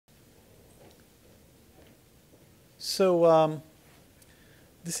So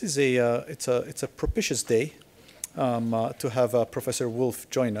this is it's a propitious day to have Professor Woolf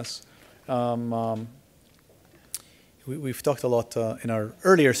join us. We've talked a lot in our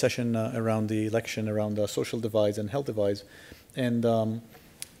earlier session around the election, around social divides and health divides, and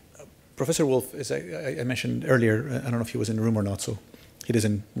Professor Woolf, as I mentioned earlier, I don't know if he was in the room or not, so he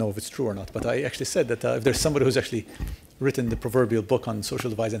doesn't know if it's true or not, but I actually said that if there's somebody who's actually written the proverbial book on social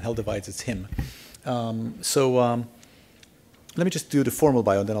divides and health divides, it's him. Let me just do the formal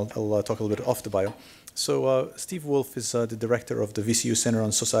bio, and then I'll talk a little bit off the bio. So Steve Woolf is the director of the VCU Center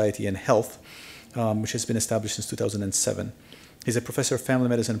on Society and Health, which has been established since 2007. He's a professor of family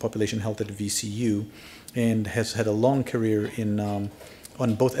medicine and population health at VCU, and has had a long career in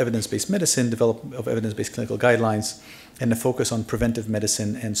on both evidence-based medicine, development of evidence-based clinical guidelines, and a focus on preventive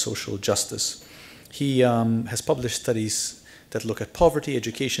medicine and social justice. He has published studies that look at poverty,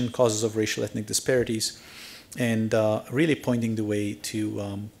 education, causes of racial ethnic disparities, and really pointing the way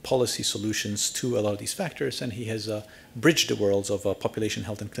to policy solutions to a lot of these factors, and he has bridged the worlds of population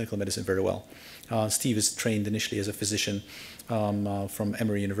health and clinical medicine very well. Steve is trained initially as a physician from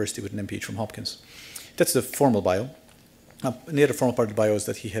Emory University with an MPH from Hopkins. That's the formal bio. The other formal part of the bio is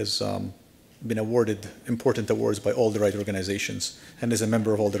that he has been awarded important awards by all the right organizations and is a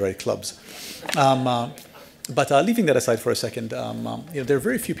member of all the right clubs. But leaving that aside for a second, there are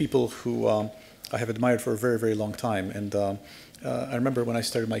very few people who I have admired for a very, very long time. And I remember when I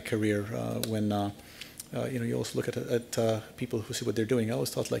started my career, when you also look at people who see what they're doing. I always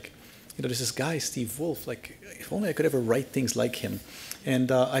thought, like, there's this guy, Steve Woolf, like, if only I could ever write things like him.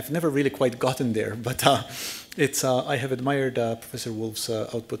 And I've never really quite gotten there, but I have admired Professor Woolf's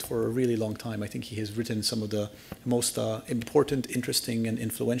output for a really long time. I think he has written some of the most important, interesting, and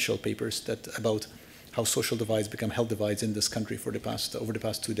influential papers about how social divides become health divides in this country for over the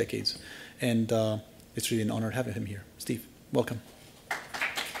past 2 decades. And it's really an honor having him here. Steve, welcome.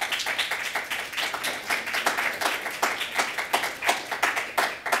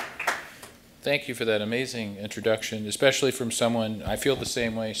 Thank you for that amazing introduction, especially from someone, I feel the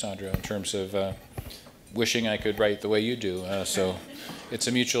same way, Sandra, in terms of wishing I could write the way you do. So it's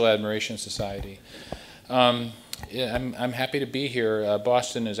a mutual admiration society. Yeah, I'm happy to be here.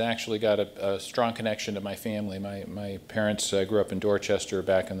 Boston has actually got a strong connection to my family. My parents grew up in Dorchester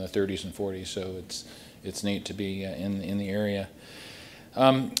back in the 30s and 40s, so it's neat to be in the area.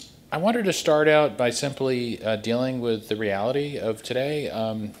 I wanted to start out by simply dealing with the reality of today.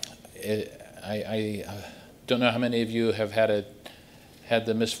 I don't know how many of you have had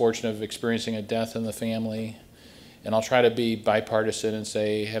the misfortune of experiencing a death in the family, and I'll try to be bipartisan and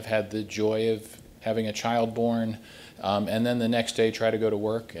say have had the joy of having a child born, and then the next day try to go to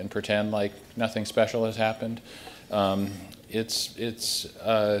work and pretend like nothing special has happened. It's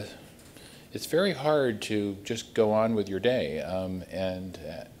very hard to just go on with your day,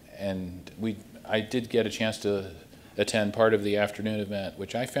 I did get a chance to attend part of the afternoon event,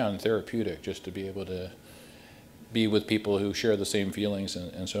 which I found therapeutic, just to be able to be with people who share the same feelings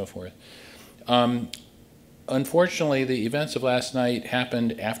and so forth. Unfortunately, the events of last night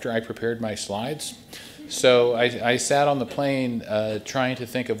happened after I prepared my slides. So I sat on the plane trying to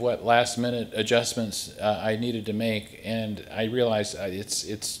think of what last-minute adjustments I needed to make, and I realized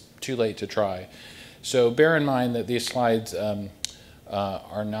it's too late to try. So bear in mind that these slides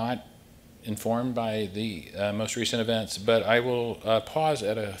are not informed by the most recent events, but I will pause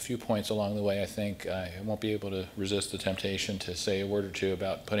at a few points along the way. I think I won't be able to resist the temptation to say a word or two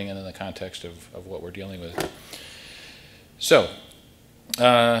about putting it in the context of what we're dealing with. So,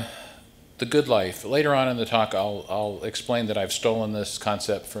 the good life. Later on in the talk, I'll explain that I've stolen this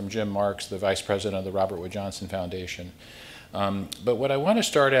concept from Jim Marks, the vice president of the Robert Wood Johnson Foundation. But what I want to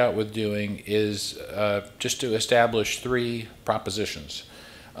start out with doing is just to establish 3 propositions.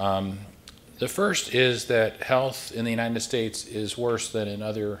 The first is that health in the United States is worse than in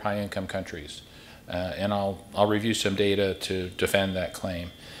other high-income countries, and I'll review some data to defend that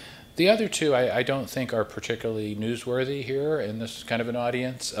claim. The other 2 I don't think are particularly newsworthy here in this kind of an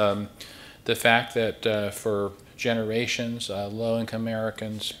audience. The fact that for generations, low-income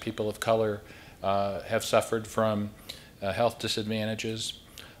Americans, people of color, have suffered from health disadvantages.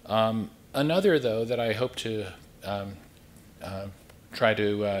 Another, though, that I hope to try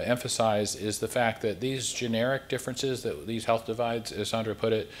to emphasize is the fact that these generic differences, these health divides, as Sandra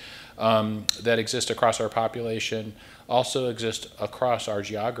put it, that exist across our population also exist across our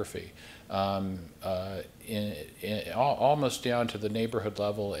geography, almost down to the neighborhood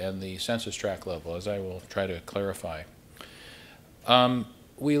level and the census tract level, as I will try to clarify.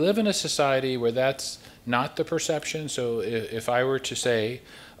 We live in a society where that's not the perception. So if I were to say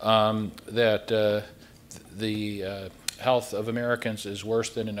that the health of Americans is worse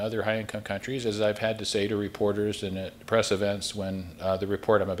than in other high-income countries, as I've had to say to reporters and at press events when the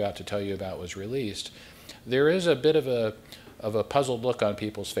report I'm about to tell you about was released, there is a bit of a puzzled look on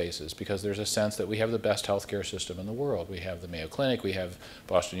people's faces, because there's a sense that we have the best healthcare system in the world. We have the Mayo Clinic, we have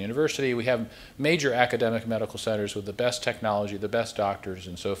Boston University, we have major academic medical centers with the best technology, the best doctors,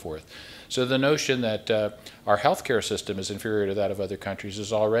 and so forth. So the notion that our healthcare system is inferior to that of other countries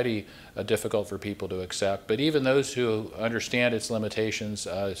is already difficult for people to accept. But even those who understand its limitations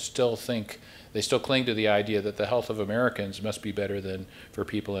still cling to the idea that the health of Americans must be better than for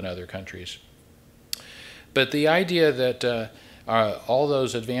people in other countries. But the idea that all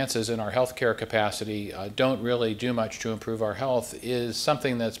those advances in our healthcare capacity don't really do much to improve our health is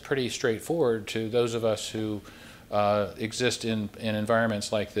something that's pretty straightforward to those of us who exist in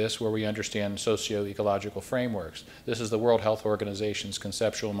environments like this, where we understand socio-ecological frameworks. This is the World Health Organization's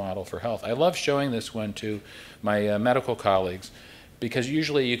conceptual model for health. I love showing this one to my medical colleagues, because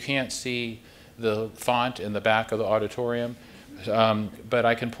usually you can't see the font in the back of the auditorium. But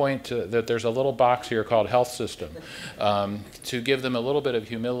I can point to that there's a little box here called health system to give them a little bit of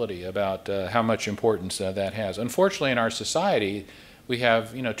humility about how much importance that has. Unfortunately, in our society, we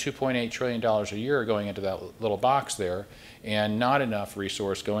have $2.8 trillion a year going into that little box there, and not enough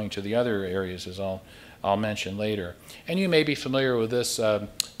resource going to the other areas, as I'll mention later. And you may be familiar with this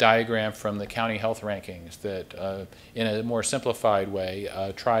diagram from the county health rankings that, in a more simplified way,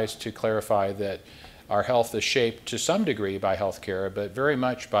 tries to clarify that our health is shaped to some degree by healthcare, but very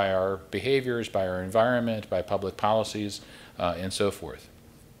much by our behaviors, by our environment, by public policies, and so forth.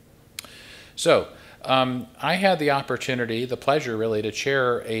 So I had the opportunity, the pleasure really, to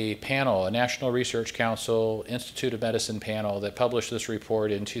chair a panel, a National Research Council Institute of Medicine panel that published this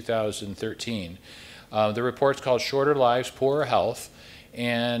report in 2013. The report's called Shorter Lives, Poorer Health.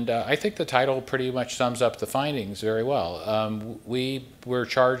 And I think the title pretty much sums up the findings very well. We were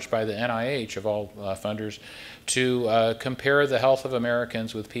charged by the NIH, of all funders, to compare the health of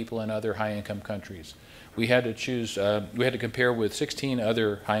Americans with people in other high-income countries. We had to choose, we had to compare with 16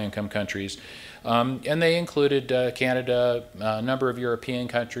 other high-income countries, and they included Canada, a number of European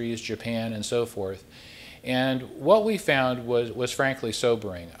countries, Japan, and so forth. And what we found was frankly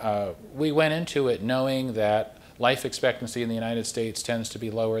sobering. We went into it knowing that life expectancy in the United States tends to be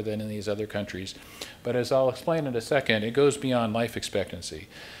lower than in these other countries. But as I'll explain in a second, it goes beyond life expectancy.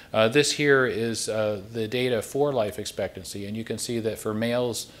 This here is the data for life expectancy, and you can see that for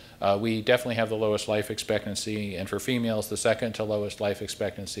males, we definitely have the lowest life expectancy, and for females, the second to lowest life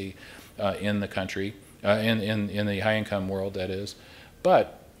expectancy in the country, in the high-income world, that is.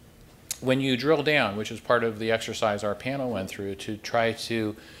 But when you drill down, which is part of the exercise our panel went through to try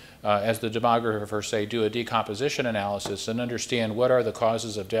to as the demographers say, do a decomposition analysis and understand what are the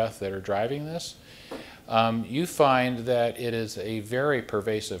causes of death that are driving this, you find that it is a very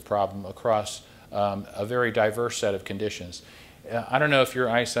pervasive problem across a very diverse set of conditions. I don't know if your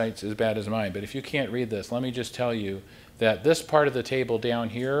eyesight's as bad as mine, but if you can't read this, let me just tell you that this part of the table down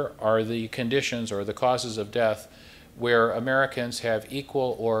here are the conditions or the causes of death where Americans have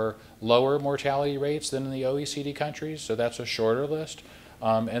equal or lower mortality rates than in the OECD countries, so that's a shorter list.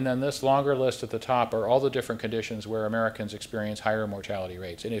 And then this longer list at the top are all the different conditions where Americans experience higher mortality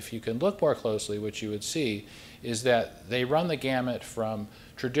rates. And if you can look more closely, what you would see is that they run the gamut from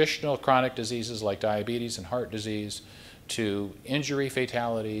traditional chronic diseases like diabetes and heart disease to injury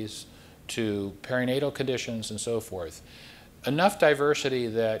fatalities to perinatal conditions and so forth. Enough diversity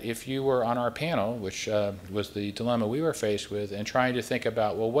that if you were on our panel, which was the dilemma we were faced with, and trying to think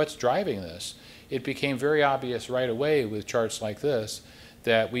about, well, what's driving this, it became very obvious right away with charts like this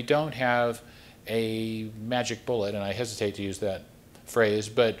that we don't have a magic bullet, and I hesitate to use that phrase,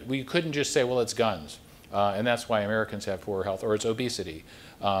 but we couldn't just say, well, it's guns, and that's why Americans have poor health, or it's obesity.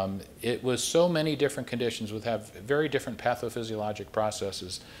 It was so many different conditions would have very different pathophysiologic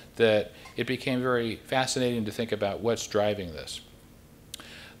processes that it became very fascinating to think about what's driving this.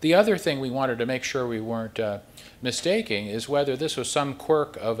 The other thing we wanted to make sure we weren't mistaking is whether this was some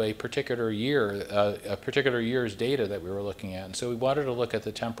quirk of a particular year, a particular year's data that we were looking at. And so we wanted to look at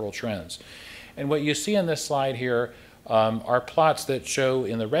the temporal trends. And what you see on this slide here are plots that show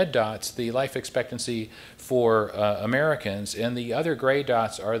in the red dots the life expectancy for Americans, and the other gray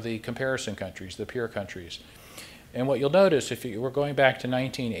dots are the comparison countries, the peer countries. And what you'll notice, if we're going back to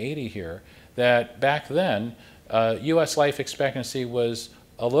 1980 here, that back then, US life expectancy was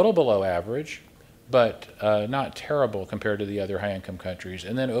a little below average, but not terrible compared to the other high-income countries.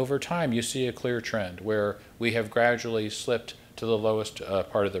 And then over time, you see a clear trend where we have gradually slipped to the lowest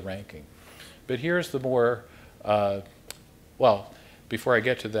part of the ranking. But here's the more, well, before I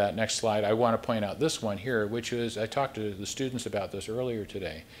get to that next slide, I want to point out this one here, which is, I talked to the students about this earlier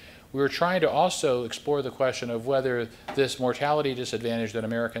today. We were trying to also explore the question of whether this mortality disadvantage that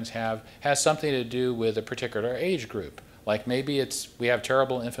Americans have has something to do with a particular age group. Like maybe we have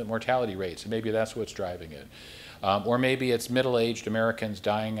terrible infant mortality rates, and maybe that's what's driving it. Or maybe it's middle-aged Americans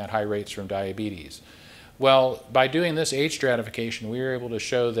dying at high rates from diabetes. Well, by doing this age stratification, we were able to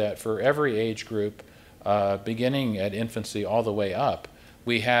show that for every age group, beginning at infancy all the way up,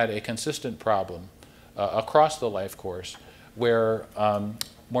 we had a consistent problem across the life course where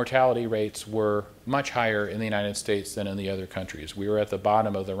mortality rates were much higher in the United States than in the other countries. We were at the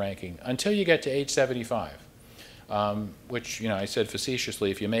bottom of the ranking until you get to age 75, which, I said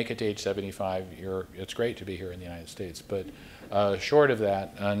facetiously, if you make it to age 75, it's great to be here in the United States. But short of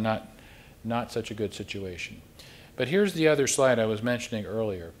that, not such a good situation. But here's the other slide I was mentioning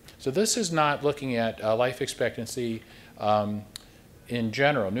earlier. So this is not looking at life expectancy in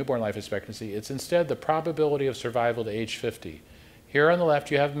general, newborn life expectancy. It's instead the probability of survival to age 50. Here on the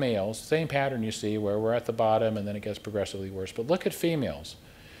left you have males, same pattern you see where we're at the bottom and then it gets progressively worse. But look at females.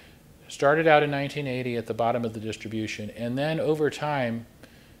 Started out in 1980 at the bottom of the distribution and then over time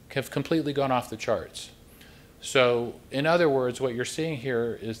have completely gone off the charts. So in other words, what you're seeing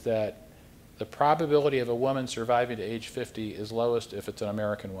here is that the probability of a woman surviving to age 50 is lowest if it's an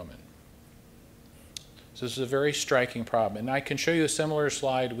American woman. So this is a very striking problem. And I can show you a similar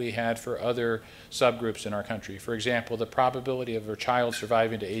slide we had for other subgroups in our country. For example, the probability of a child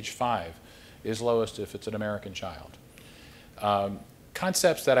surviving to age 5 is lowest if it's an American child.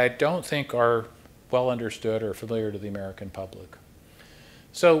 Concepts that I don't think are well understood or familiar to the American public.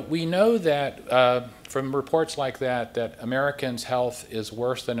 So we know that from reports like that, that Americans' health is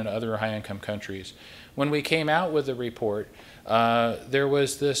worse than in other high-income countries. When we came out with the report, there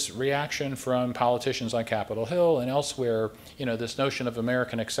was this reaction from politicians on Capitol Hill and elsewhere, this notion of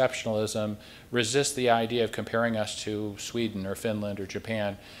American exceptionalism resists the idea of comparing us to Sweden or Finland or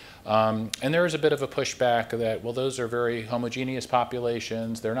Japan. And there was a bit of a pushback that, well, those are very homogeneous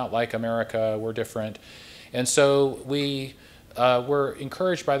populations, they're not like America, we're different. And so we were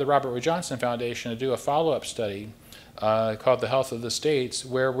encouraged by the Robert Wood Johnson Foundation to do a follow-up study called The Health of the States,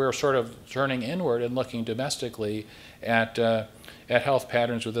 where we're sort of turning inward and looking domestically at health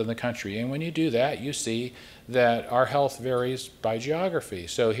patterns within the country. And when you do that, you see that our health varies by geography.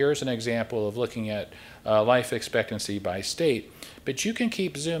 So here's an example of looking at life expectancy by state. But you can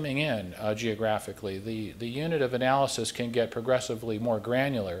keep zooming in geographically. The unit of analysis can get progressively more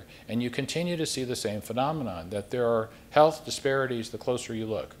granular, and you continue to see the same phenomenon, that there are health disparities the closer you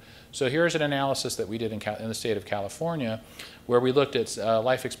look. So here's an analysis that we did in the state of California, where we looked at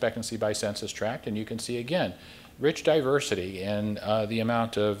life expectancy by census tract, and you can see again, rich diversity in the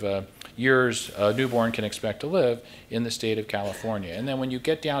amount of years a newborn can expect to live in the state of California. And then when you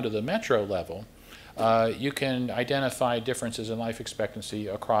get down to the metro level, you can identify differences in life expectancy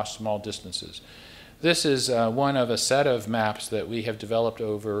across small distances. This is one of a set of maps that we have developed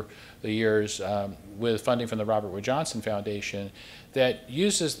over the years with funding from the Robert Wood Johnson Foundation that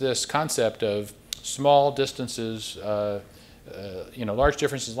uses this concept of small distances, large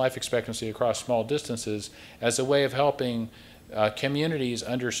differences in life expectancy across small distances as a way of helping communities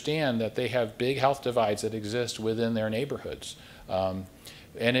understand that they have big health divides that exist within their neighborhoods.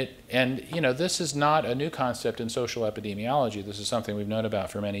 This is not a new concept in social epidemiology. This is something we've known about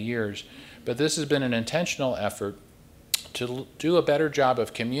for many years. But this has been an intentional effort to do a better job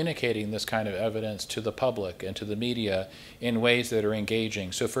of communicating this kind of evidence to the public and to the media in ways that are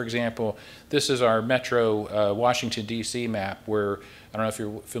engaging. So for example, this is our Metro Washington, D.C. map where, I don't know if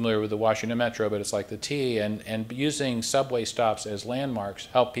you're familiar with the Washington Metro, but it's like the T, and using subway stops as landmarks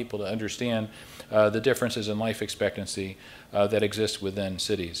help people to understand the differences in life expectancy that exist within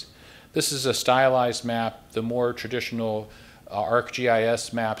cities. This is a stylized map. The more traditional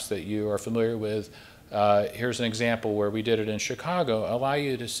ArcGIS maps that you are familiar with, here's an example where we did it in Chicago, allow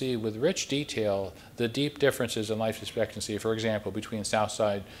you to see with rich detail the deep differences in life expectancy, for example, between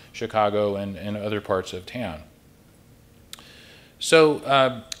Southside Chicago and other parts of town.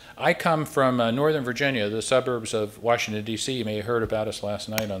 So I come from Northern Virginia, the suburbs of Washington, D.C. You may have heard about us last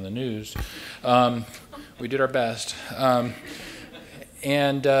night on the news. We did our best.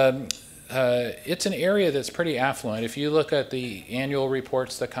 It's an area that's pretty affluent. If you look at the annual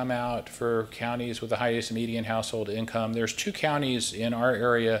reports that come out for counties with the highest median household income, there's two counties in our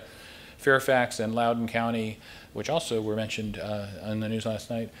area, Fairfax and Loudoun County, which also were mentioned on the news last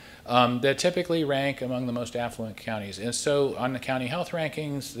night, that typically rank among the most affluent counties. And so on the county health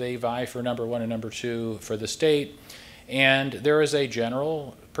rankings, they vie for number 1 and number 2 for the state. And there is a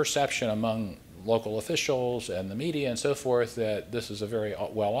general perception among local officials and the media and so forth that this is a very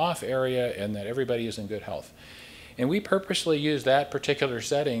well-off area and that everybody is in good health. And we purposely use that particular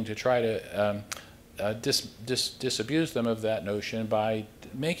setting to try to disabuse them of that notion by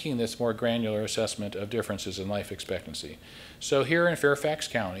making this more granular assessment of differences in life expectancy. So here in Fairfax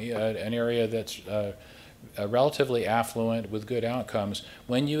County, an area that's relatively affluent with good outcomes,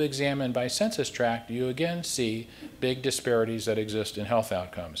 when you examine by census tract, you again see big disparities that exist in health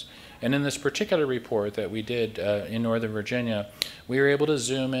outcomes. And in this particular report that we did in Northern Virginia, we were able to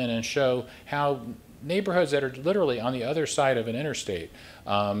zoom in and show how neighborhoods that are literally on the other side of an interstate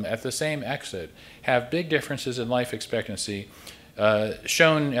at the same exit have big differences in life expectancy.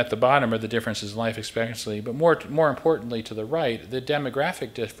 Shown at the bottom are the differences in life expectancy, but more importantly to the right, the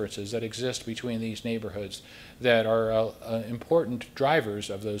demographic differences that exist between these neighborhoods that are important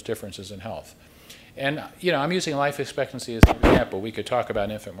drivers of those differences in health. And I'm using life expectancy as an example. We could talk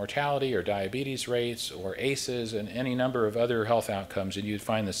about infant mortality or diabetes rates or ACEs and any number of other health outcomes, and you'd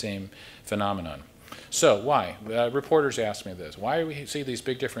find the same phenomenon. So why? Reporters ask me this. Why do we see these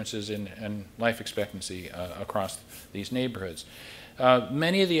big differences in life expectancy across these neighborhoods?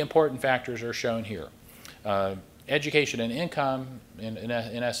 Many of the important factors are shown here. Education and income, in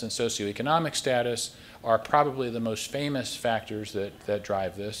essence socioeconomic status, are probably the most famous factors that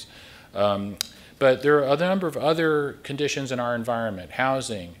drive this. But there are a number of other conditions in our environment: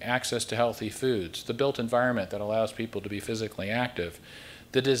 housing, access to healthy foods, the built environment that allows people to be physically active,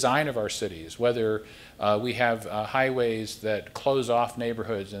 the design of our cities, whether we have highways that close off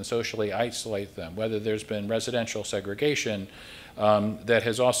neighborhoods and socially isolate them, whether there's been residential segregation that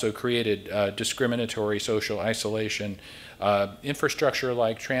has also created discriminatory social isolation, infrastructure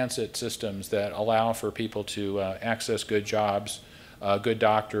like transit systems that allow for people to access good jobs, good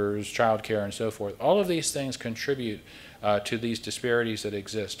doctors, childcare, and so forth. All of these things contribute to these disparities that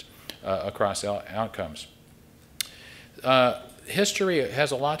exist across outcomes. History has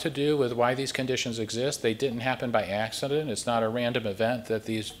a lot to do with why these conditions exist. They didn't happen by accident. It's not a random event that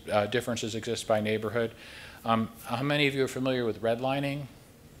these differences exist by neighborhood. How many of you are familiar with redlining?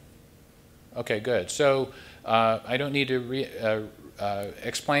 Okay, good. So I don't need to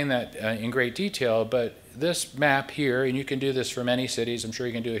explain that in great detail, but this map here, and you can do this for many cities, I'm sure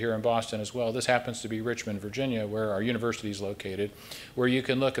you can do it here in Boston as well. This happens to be Richmond, Virginia, where our university is located, where you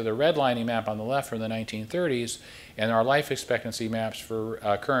can look at the redlining map on the left from the 1930s and our life expectancy maps for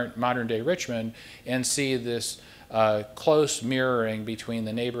current modern-day Richmond, and see this close mirroring between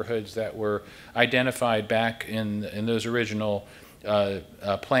the neighborhoods that were identified back in those original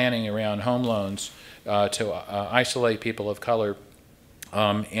planning around home loans to isolate people of color,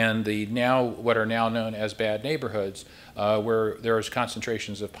 and what are now known as bad neighborhoods, where there is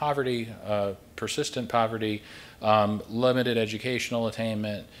concentrations of poverty, persistent poverty, limited educational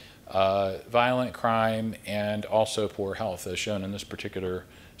attainment, violent crime, and also poor health, as shown in this particular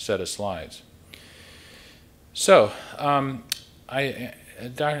set of slides. So, Dr.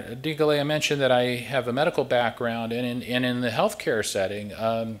 DeGalea mentioned that I have a medical background, and in the healthcare setting,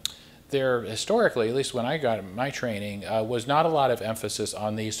 there historically, at least when I got my training, was not a lot of emphasis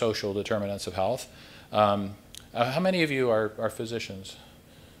on the social determinants of health. How many of you are physicians?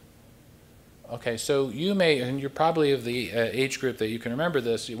 Okay, so you may, and you're probably of the age group that you can remember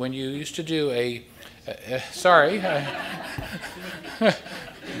this, when you used to do sorry,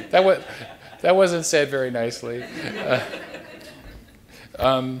 that wasn't said very nicely.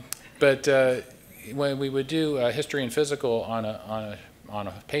 But when we would do history and physical on a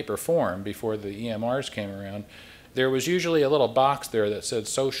paper form before the EMRs came around, there was usually a little box there that said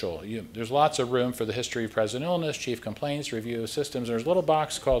social. There's lots of room for the history of present illness, chief complaints, review of systems. There's a little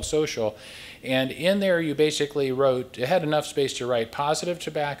box called social, and in there you basically wrote, it had enough space to write positive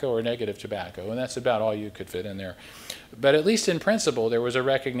tobacco or negative tobacco, and that's about all you could fit in there. But at least in principle, there was a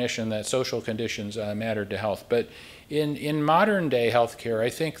recognition that social conditions mattered to health. But in modern day healthcare, I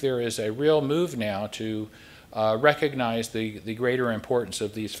think there is a real move now to recognize the greater importance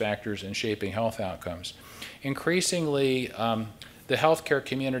of these factors in shaping health outcomes. Increasingly, the healthcare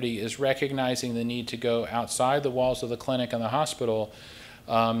community is recognizing the need to go outside the walls of the clinic and the hospital.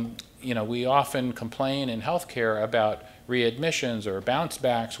 We often complain in healthcare about readmissions or bounce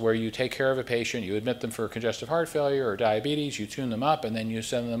backs, where you take care of a patient, you admit them for congestive heart failure or diabetes, you tune them up, and then you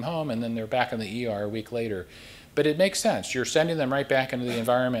send them home, and then they're back in the ER a week later. But it makes sense. You're sending them right back into the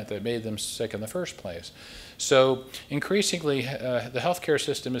environment that made them sick in the first place. So increasingly, the healthcare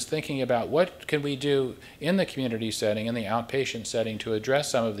system is thinking about what can we do in the community setting, in the outpatient setting, to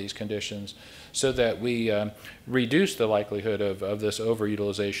address some of these conditions so that we reduce the likelihood of this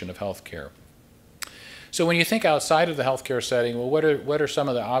overutilization of healthcare. So when you think outside of the healthcare setting, well, what are some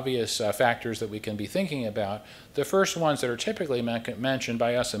of the obvious factors that we can be thinking about? The first ones that are typically mentioned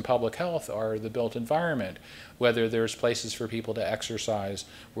by us in public health are the built environment, whether there's places for people to exercise,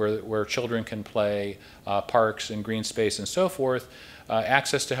 where children can play, parks and green space and so forth,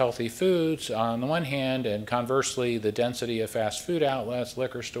 access to healthy foods on the one hand, and conversely the density of fast food outlets,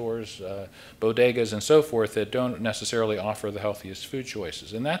 liquor stores, bodegas and so forth that don't necessarily offer the healthiest food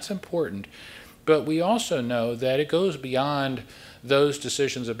choices. And that's important. But we also know that it goes beyond those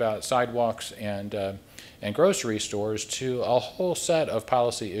decisions about sidewalks and grocery stores to a whole set of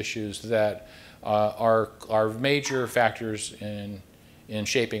policy issues that are major factors in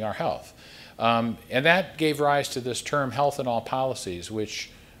shaping our health. And that gave rise to this term health in all policies, which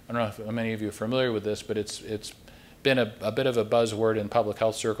I don't know if many of you are familiar with this, but it's been a bit of a buzzword in public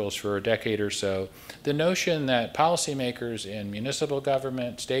health circles for a decade or so. The notion that policymakers in municipal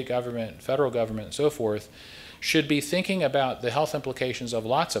government, state government, federal government, and so forth should be thinking about the health implications of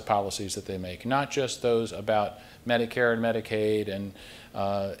lots of policies that they make, not just those about Medicare and Medicaid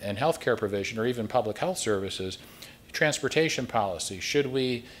and health care provision or even public health services. Transportation policy, should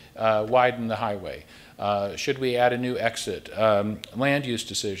we widen the highway? Should we add a new exit? Land use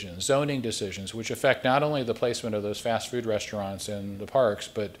decisions, zoning decisions, which affect not only the placement of those fast food restaurants in the parks,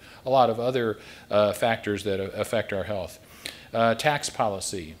 but a lot of other factors that affect our health. Tax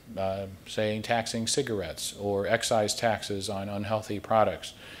policy, saying taxing cigarettes or excise taxes on unhealthy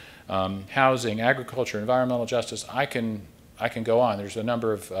products. Housing, agriculture, environmental justice. I can go on. There's a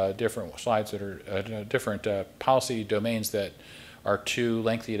number of different slides that are different policy domains that are too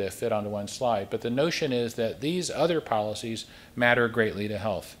lengthy to fit onto one slide. But the notion is that these other policies matter greatly to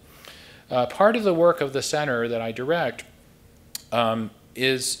health. Part of the work of the center that I direct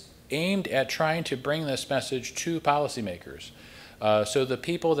is aimed at trying to bring this message to policymakers. So the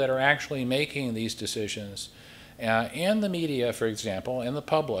people that are actually making these decisions and the media, for example, and the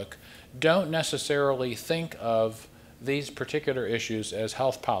public don't necessarily think of these particular issues as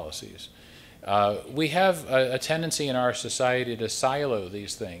health policies. We have a tendency in our society to silo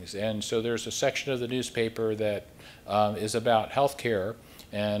these things, and so there's a section of the newspaper that is about health care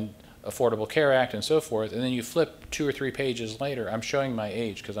and Affordable Care Act and so forth, and then you flip 2 or 3 pages later. I'm showing my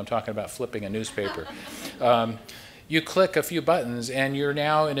age because I'm talking about flipping a newspaper. You click a few buttons and you're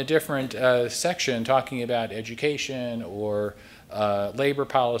now in a different section talking about education or labor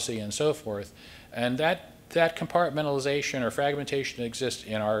policy and so forth, and that compartmentalization or fragmentation exists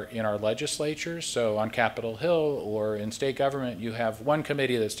in our legislatures. So on Capitol Hill or in state government, you have one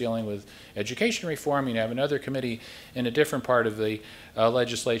committee that's dealing with education reform, you have another committee in a different part of the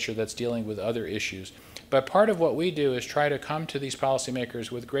legislature that's dealing with other issues. But part of what we do is try to come to these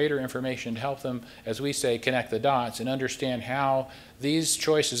policymakers with greater information to help them, as we say, connect the dots and understand how these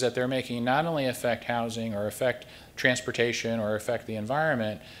choices that they're making not only affect housing or affect transportation or affect the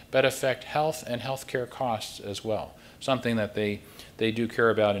environment, but affect health and healthcare costs as well, something that they do care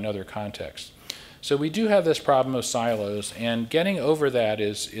about in other contexts. So we do have this problem of silos, and getting over that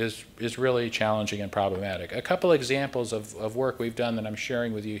is really challenging and problematic. A couple examples of work we've done that I'm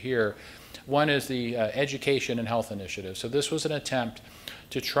sharing with you here. One is the Education and Health Initiative. So this was an attempt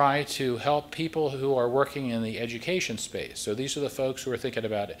to try to help people who are working in the education space. So these are the folks who are thinking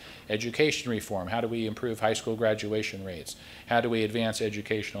about education reform. How do we improve high school graduation rates? How do we advance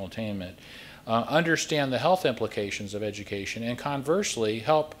educational attainment? Understand the health implications of education, and conversely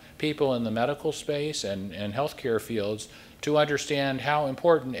help people in the medical space and healthcare fields to understand how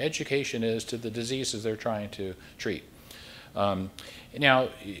important education is to the diseases they're trying to treat. Now,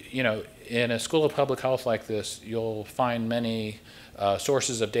 you know, in a school of public health like this, you'll find many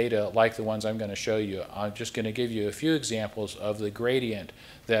sources of data like the ones I'm going to show you. I'm just going to give you a few examples of the gradient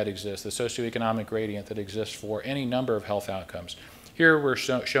that exists, the socioeconomic gradient that exists for any number of health outcomes. Here we're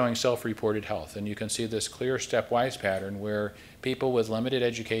showing self-reported health, and you can see this clear stepwise pattern where people with limited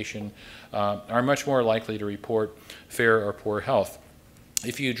education are much more likely to report fair or poor health.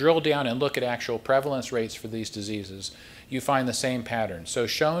 If you drill down and look at actual prevalence rates for these diseases, you find the same pattern. So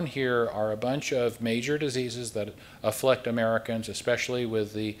shown here are a bunch of major diseases that afflict Americans, especially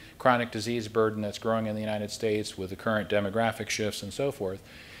with the chronic disease burden that's growing in the United States with the current demographic shifts and so forth.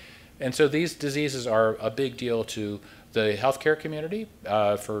 And so these diseases are a big deal to the healthcare community,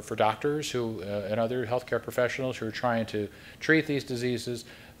 for doctors who and other healthcare professionals who are trying to treat these diseases.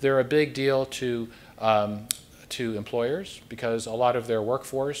 They're a big deal to employers because a lot of their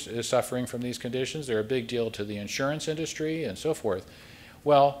workforce is suffering from these conditions. They're a big deal to the insurance industry and so forth.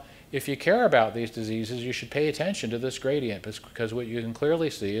 Well, if you care about these diseases, you should pay attention to this gradient because what you can clearly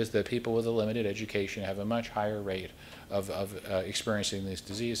see is that people with a limited education have a much higher rate of experiencing these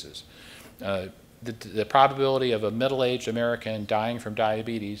diseases. the probability of a middle-aged American dying from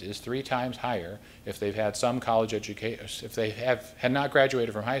diabetes is 3 times higher if they've had some college education, if they had not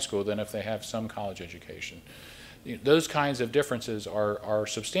graduated from high school, than if they have some college education. Those kinds of differences are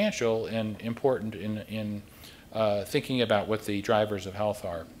substantial and important in thinking about what the drivers of health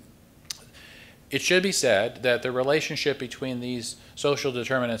are. It should be said that the relationship between these social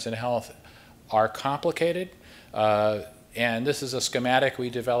determinants in health are complicated, and this is a schematic we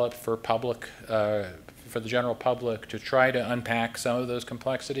developed for for the general public to try to unpack some of those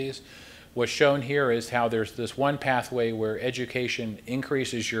complexities. What's shown here is how there's this one pathway where education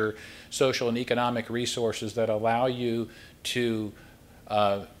increases your social and economic resources that allow you to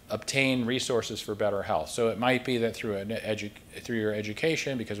obtain resources for better health. So it might be that through your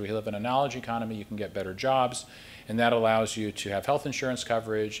education, because we live in a knowledge economy, you can get better jobs, and that allows you to have health insurance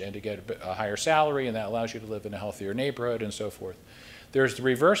coverage and to get a higher salary, and that allows you to live in a healthier neighborhood and so forth. There's the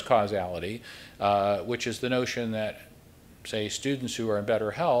reverse causality, which is the notion that, say, students who are in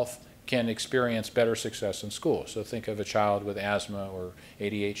better health can experience better success in school. So think of a child with asthma or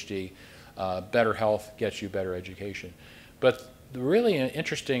ADHD. Better health gets you better education. But the really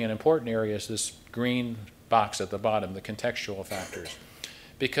interesting and important area is this green box at the bottom, the contextual factors,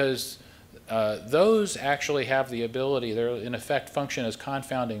 because those actually have the ability, they're in effect function as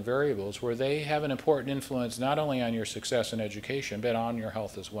confounding variables where they have an important influence not only on your success in education, but on your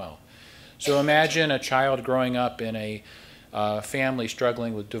health as well. So imagine a child growing up in a family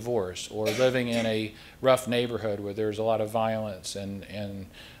struggling with divorce, or living in a rough neighborhood where there's a lot of violence and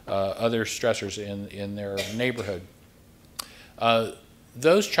other stressors in their neighborhood.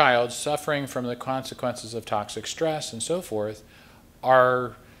 Those children suffering from the consequences of toxic stress and so forth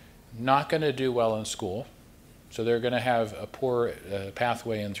are not going to do well in school. So they're going to have a poor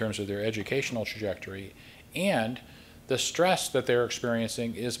pathway in terms of their educational trajectory, and the stress that they're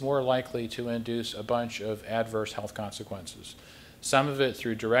experiencing is more likely to induce a bunch of adverse health consequences. Some of it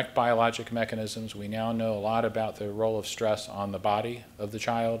through direct biologic mechanisms. We now know a lot about the role of stress on the body of the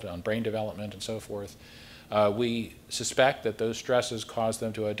child, on brain development and so forth. We suspect that those stresses cause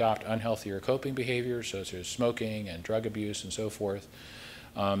them to adopt unhealthier coping behaviors, such as smoking and drug abuse and so forth.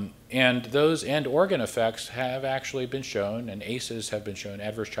 And those end organ effects have actually been shown, and ACEs have been shown,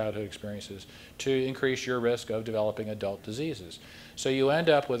 adverse childhood experiences, to increase your risk of developing adult diseases. So you end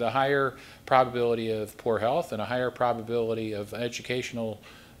up with a higher probability of poor health and a higher probability of educational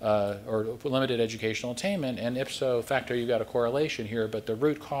or limited educational attainment, and ipso facto you've got a correlation here, but the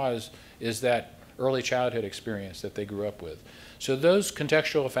root cause is that early childhood experience that they grew up with. So those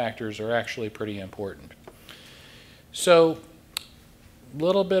contextual factors are actually pretty important. So a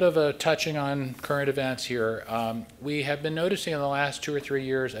little bit of a touching on current events here. We have been noticing in the last 2 or 3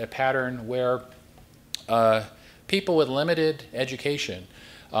 years a pattern where people with limited education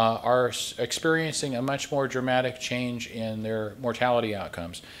are experiencing a much more dramatic change in their mortality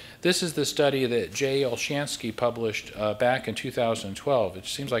outcomes. This is the study that Jay Olshansky published back in 2012. It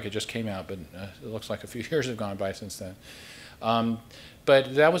seems like it just came out, but it looks like a few years have gone by since then.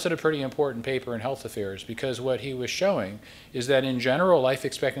 But that was a pretty important paper in Health Affairs, because what he was showing is that in general life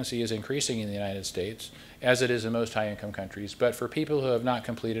expectancy is increasing in the United States, as it is in most high-income countries. But for people who have not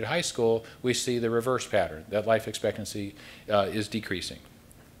completed high school, we see the reverse pattern, that life expectancy is decreasing.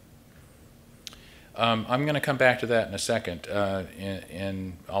 I'm going to come back to that in a second,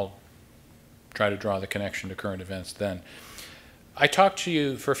 and I'll try to draw the connection to current events then. I talked to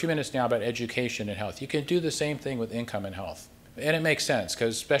you for a few minutes now about education and health. You can do the same thing with income and health. And it makes sense,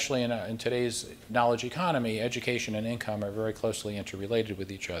 because especially in today's knowledge economy, education and income are very closely interrelated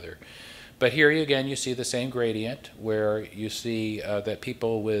with each other. But here again, you see the same gradient, where you see that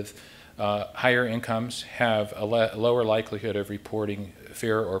people with higher incomes have a lower likelihood of reporting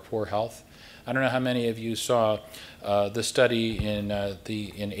fair or poor health. I don't know how many of you saw the study in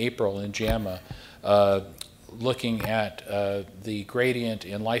April in JAMA looking at the gradient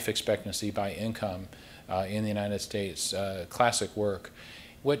in life expectancy by income in the United States, classic work.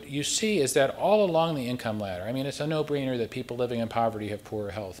 What you see is that all along the income ladder, I mean, it's a no-brainer that people living in poverty have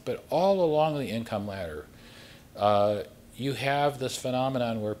poorer health, but all along the income ladder, you have this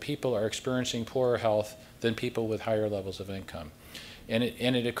phenomenon where people are experiencing poorer health than people with higher levels of income. And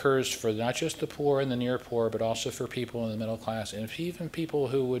it occurs for not just the poor and the near poor, but also for people in the middle class, and even people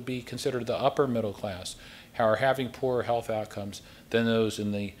who would be considered the upper middle class are having poorer health outcomes than those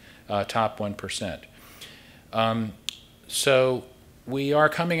in the top 1%. So we are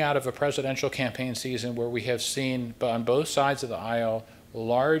coming out of a presidential campaign season where we have seen on both sides of the aisle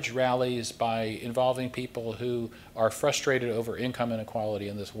large rallies by involving people who are frustrated over income inequality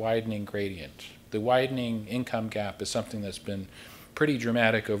and this widening gradient. The widening income gap is something that's been pretty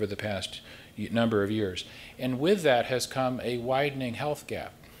dramatic over the past number of years. And with that has come a widening health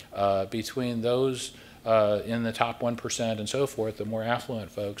gap between those in the top 1% and so forth, the more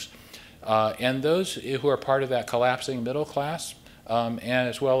affluent folks, and those who are part of that collapsing middle class, and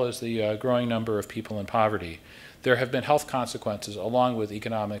as well as the growing number of people in poverty. There have been health consequences along with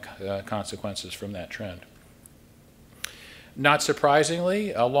economic consequences from that trend. Not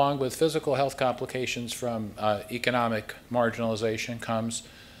surprisingly, along with physical health complications from economic marginalization comes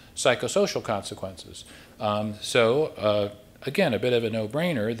psychosocial consequences. Again, a bit of a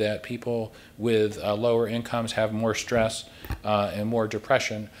no-brainer that people with lower incomes have more stress and more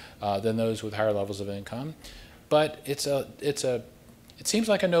depression than those with higher levels of income. But it seems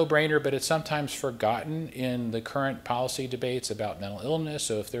like a no-brainer, but it's sometimes forgotten in the current policy debates about mental illness.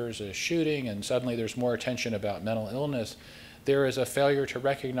 So if there's a shooting and suddenly there's more attention about mental illness, there is a failure to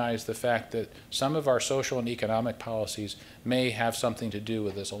recognize the fact that some of our social and economic policies may have something to do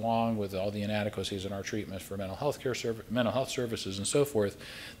with this, along with all the inadequacies in our treatment for mental health services and so forth,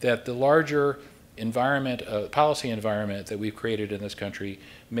 that the larger environment, policy environment that we've created in this country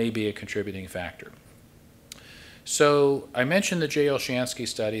may be a contributing factor. So I mentioned the J. Olshansky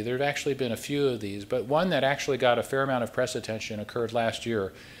study. There have actually been a few of these, but one that actually got a fair amount of press attention occurred last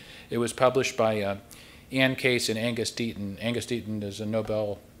year. It was published by Ann Case and Angus Deaton. Angus Deaton is a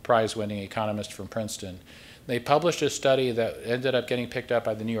Nobel Prize-winning economist from Princeton. They published a study that ended up getting picked up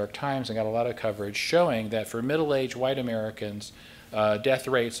by the New York Times and got a lot of coverage, showing that for middle-aged white Americans, death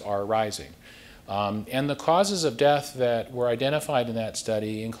rates are rising. And the causes of death that were identified in that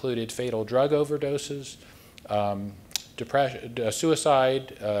study included fatal drug overdoses, depression,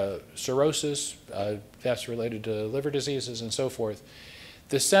 suicide, cirrhosis, deaths related to liver diseases, and so forth.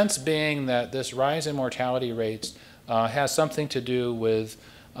 The sense being that this rise in mortality rates has something to do with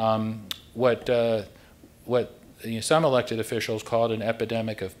what some elected officials called an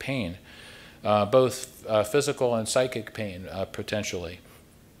epidemic of pain, both physical and psychic pain potentially.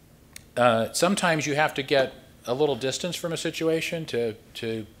 Sometimes you have to get a little distance from a situation to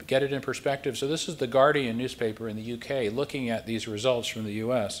get it in perspective. So this is the Guardian newspaper in the UK looking at these results from the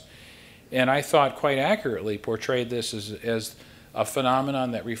US. And I thought quite accurately portrayed this as a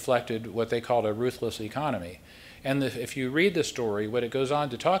phenomenon that reflected what they called a ruthless economy. And if you read the story, what it goes on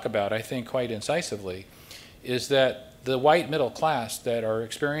to talk about, I think quite incisively, is that the white middle class that are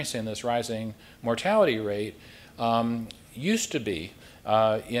experiencing this rising mortality rate used to be,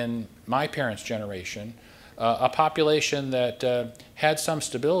 in my parents' generation, a population that had some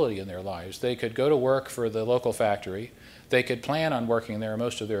stability in their lives. They could go to work for the local factory. They could plan on working there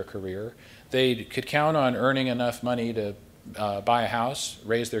most of their career. They could count on earning enough money to buy a house,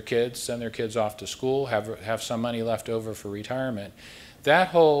 raise their kids, send their kids off to school, have some money left over for retirement. That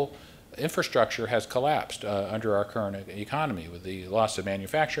whole infrastructure has collapsed under our current economy with the loss of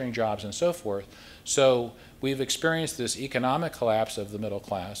manufacturing jobs and so forth. So we've experienced this economic collapse of the middle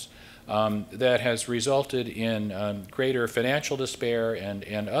class that has resulted in greater financial despair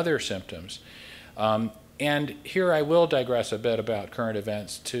and other symptoms. And here I will digress a bit about current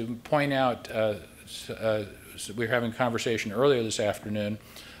events to point out, we were having a conversation earlier this afternoon,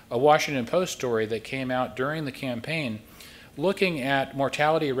 a Washington Post story that came out during the campaign looking at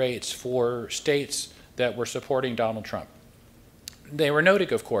mortality rates for states that were supporting Donald Trump. They were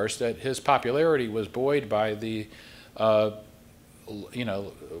noting, of course, that his popularity was buoyed by the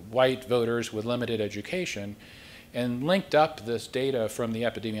white voters with limited education, and linked up this data from the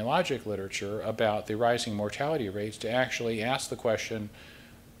epidemiologic literature about the rising mortality rates to actually ask the question,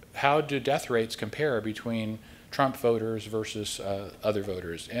 how do death rates compare between Trump voters versus other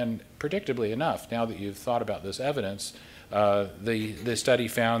voters? And predictably enough, now that you've thought about this evidence, the study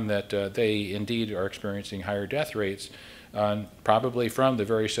found that they indeed are experiencing higher death rates, probably from the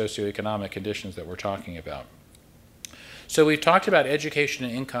very socioeconomic conditions that we're talking about. So we've talked about education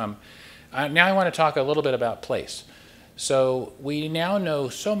and income. Now I want to talk a little bit about place. So we now know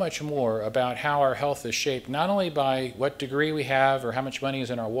so much more about how our health is shaped, not only by what degree we have or how much money is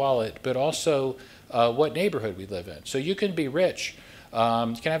in our wallet, but also what neighborhood we live in. So you can be rich, you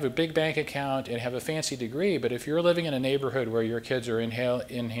can have a big bank account and have a fancy degree, but if you're living in a neighborhood where your kids are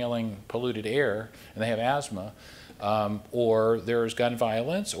inhaling polluted air and they have asthma, or there's gun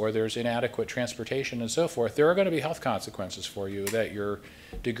violence, or there's inadequate transportation and so forth, there are going to be health consequences for you that your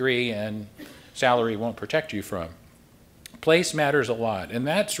degree and salary won't protect you from. Place matters a lot, and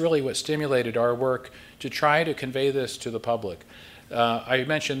that's really what stimulated our work to try to convey this to the public. I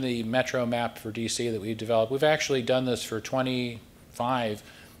mentioned the metro map for DC that we developed. We've actually done this for 25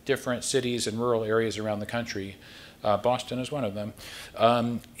 different cities and rural areas around the country. Boston is one of them.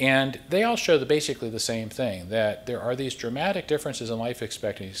 And they all show basically the same thing, that there are these dramatic differences in life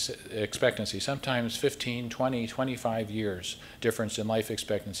expectancy, sometimes 15, 20, 25 years difference in life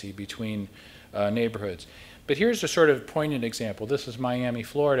expectancy between neighborhoods. But here's a sort of poignant example. This is Miami,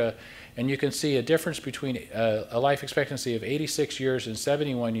 Florida, and you can see a difference between a life expectancy of 86 years and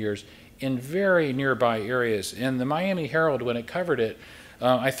 71 years in very nearby areas. In the Miami Herald, when it covered it,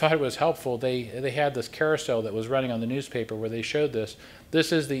 I thought it was helpful. They had this carousel that was running on the newspaper where they showed this.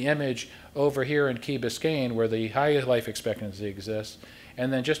 This is the image over here in Key Biscayne where the highest life expectancy exists.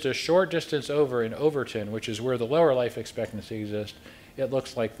 And then just a short distance over in Overton, which is where the lower life expectancy exists, it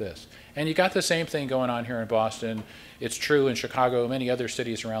looks like this. And you got the same thing going on here in Boston. It's true in Chicago, many other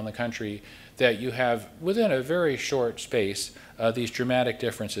cities around the country, that you have, within a very short space, these dramatic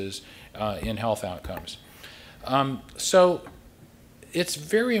differences in health outcomes. So it's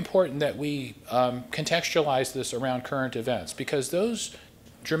very important that we contextualize this around current events, because those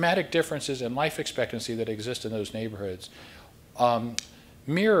dramatic differences in life expectancy that exist in those neighborhoods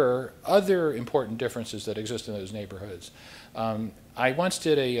mirror other important differences that exist in those neighborhoods. I once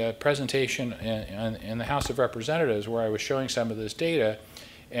did a presentation in the House of Representatives where I was showing some of this data,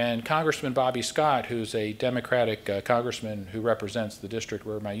 and Congressman Bobby Scott, who's a Democratic congressman who represents the district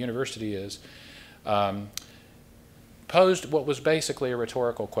where my university is, posed what was basically a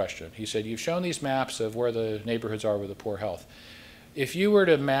rhetorical question. He said, you've shown these maps of where the neighborhoods are with the poor health. If you were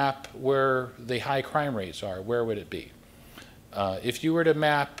to map where the high crime rates are, where would it be? If you were to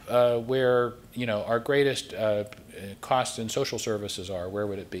map where our greatest costs in social services are, where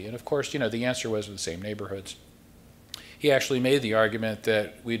would it be? And of course, the answer was the same neighborhoods. He actually made the argument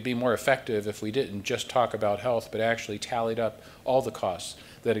that we'd be more effective if we didn't just talk about health, but actually tallied up all the costs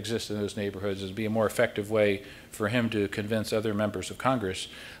that exist in those neighborhoods. It'd be a more effective way for him to convince other members of Congress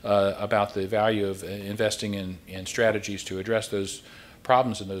about the value of investing in strategies to address those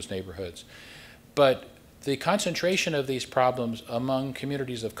problems in those neighborhoods. But the concentration of these problems among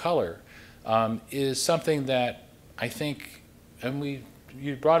communities of color is something that I think, and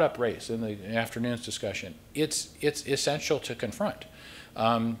you brought up race in the afternoon's discussion, it's essential to confront.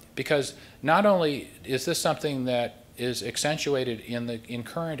 Because not only is this something that is accentuated in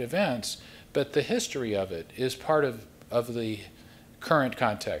current events, but the history of it is part of the current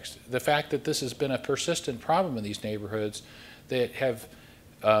context. The fact that this has been a persistent problem in these neighborhoods that have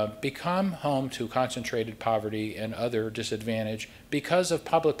become home to concentrated poverty and other disadvantage because of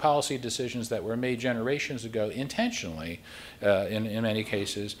public policy decisions that were made generations ago intentionally, in many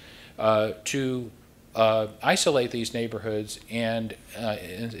cases, to isolate these neighborhoods and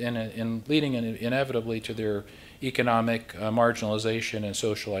leading inevitably to their economic marginalization and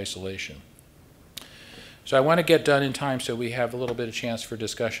social isolation. So I want to get done in time so we have a little bit of chance for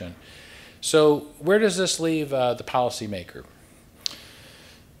discussion. So where does this leave the policymaker?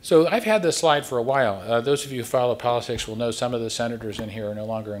 So I've had this slide for a while. Those of you who follow politics will know some of the senators in here are no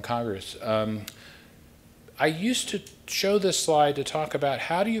longer in Congress. I used to show this slide to talk about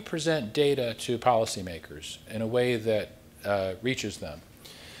how do you present data to policymakers in a way that reaches them.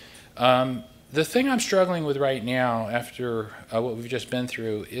 The thing I'm struggling with right now after what we've just been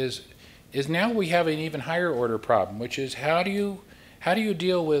through is now we have an even higher order problem, which is how do you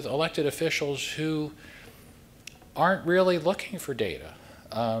deal with elected officials who aren't really looking for data?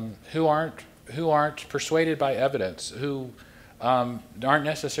 Who aren't persuaded by evidence, who aren't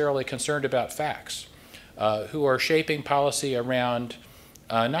necessarily concerned about facts, who are shaping policy around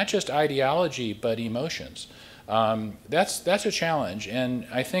not just ideology but emotions. That's a challenge, and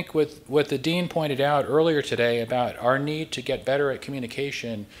I think what the dean pointed out earlier today about our need to get better at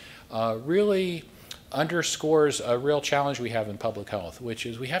communication really underscores a real challenge we have in public health, which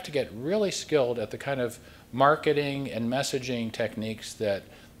is we have to get really skilled at the kind of marketing and messaging techniques that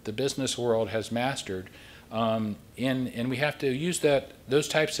the business world has mastered, and we have to use those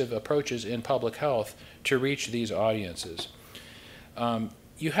types of approaches in public health to reach these audiences.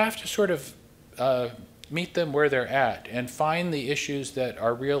 You have to sort of meet them where they're at and find the issues that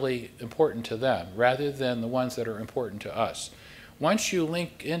are really important to them rather than the ones that are important to us. Once you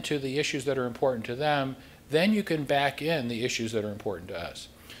link into the issues that are important to them, then you can back in the issues that are important to us.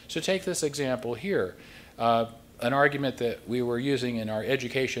 So take this example here. An argument that we were using in our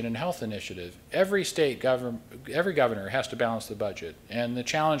education and health initiative. Every governor has to balance the budget, and the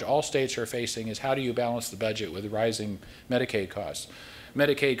challenge all states are facing is how do you balance the budget with rising Medicaid costs.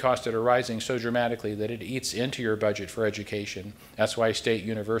 Medicaid costs that are rising so dramatically that it eats into your budget for education. That's why state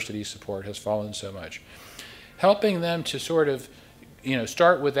university support has fallen so much. Helping them to sort of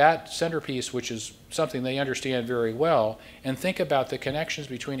start with that centerpiece, which is something they understand very well, and think about the connections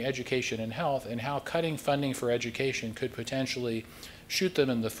between education and health and how cutting funding for education could potentially shoot them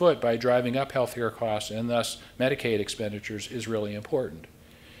in the foot by driving up healthcare costs and thus Medicaid expenditures is really important.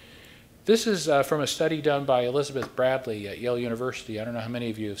 This is from a study done by Elizabeth Bradley at Yale University. I don't know how many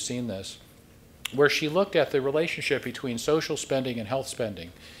of you have seen this, where she looked at the relationship between social spending and health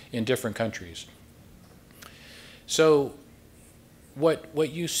spending in different countries. So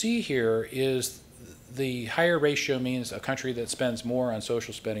what you see here is the higher ratio means a country that spends more on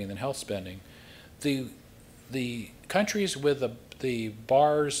social spending than health spending. The countries with the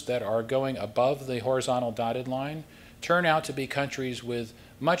bars that are going above the horizontal dotted line turn out to be countries with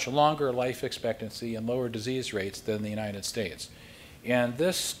much longer life expectancy and lower disease rates than the United States. And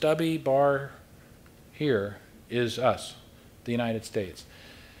this stubby bar here is us, the United States.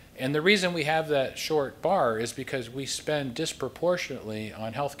 And the reason we have that short bar is because we spend disproportionately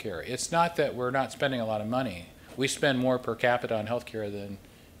on healthcare. It's not that we're not spending a lot of money. We spend more per capita on healthcare than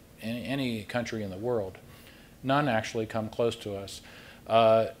any country in the world. None actually come close to us.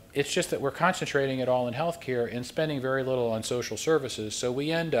 It's just that we're concentrating it all in healthcare and spending very little on social services. So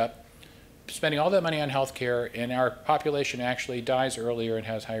we end up spending all that money on healthcare, and our population actually dies earlier and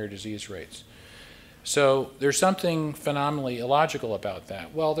has higher disease rates. So there's something phenomenally illogical about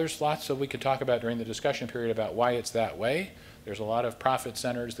that. Well, there's lots that we could talk about during the discussion period about why it's that way. There's a lot of profit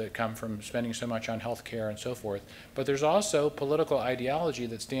centers that come from spending so much on health care and so forth. But there's also political ideology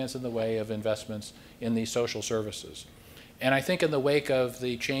that stands in the way of investments in these social services. And I think in the wake of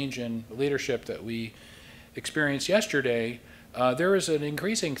the change in leadership that we experienced yesterday, there is an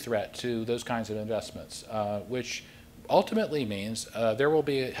increasing threat to those kinds of investments, which ultimately means there will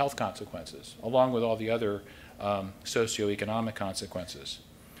be health consequences, along with all the other socioeconomic consequences.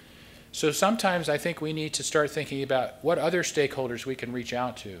 So sometimes I think we need to start thinking about what other stakeholders we can reach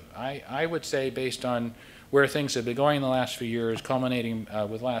out to. I would say, based on where things have been going in the last few years, culminating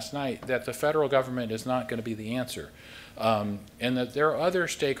with last night, that the federal government is not going to be the answer. And that there are other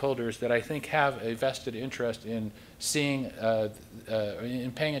stakeholders that I think have a vested interest in seeing,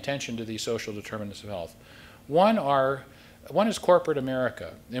 in paying attention to these social determinants of health. One is corporate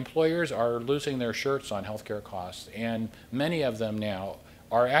America. Employers are losing their shirts on healthcare costs, and many of them now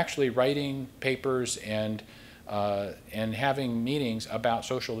are actually writing papers and having meetings about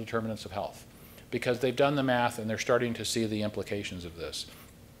social determinants of health, because they've done the math and they're starting to see the implications of this.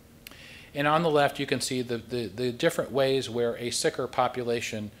 And on the left, you can see the different ways where a sicker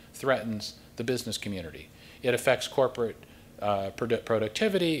population threatens the business community. It affects corporate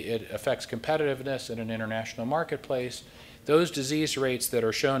productivity, it affects competitiveness in an international marketplace. Those disease rates that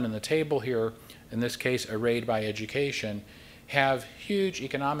are shown in the table here, in this case arrayed by education, have huge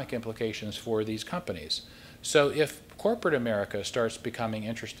economic implications for these companies. So if corporate America starts becoming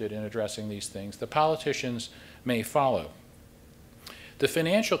interested in addressing these things, the politicians may follow. The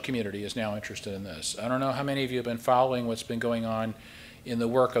financial community is now interested in this. I don't know how many of you have been following what's been going on in the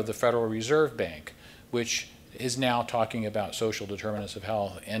work of the Federal Reserve Bank, which is now talking about social determinants of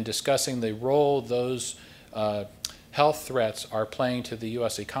health and discussing the role those health threats are playing to the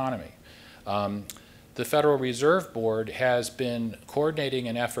U.S. economy. The Federal Reserve Board has been coordinating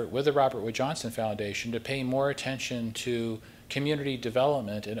an effort with the Robert Wood Johnson Foundation to pay more attention to community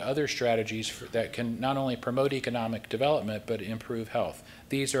development and other strategies that can not only promote economic development but improve health.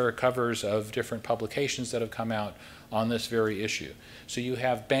 These are covers of different publications that have come out on this very issue. So you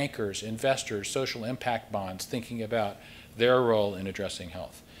have bankers, investors, social impact bonds thinking about their role in addressing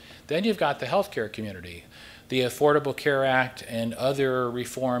health. Then you've got the healthcare community. The Affordable Care Act and other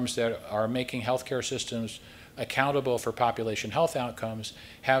reforms that are making healthcare systems accountable for population health outcomes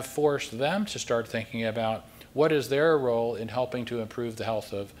have forced them to start thinking about what is their role in helping to improve the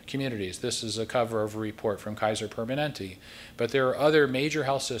health of communities. This is a cover of a report from Kaiser Permanente. But there are other major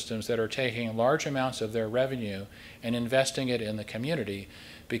health systems that are taking large amounts of their revenue and investing it in the community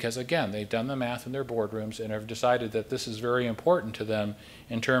because, again, they've done the math in their boardrooms and have decided that this is very important to them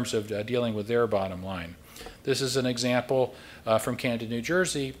in terms of dealing with their bottom line. This is an example from Camden, New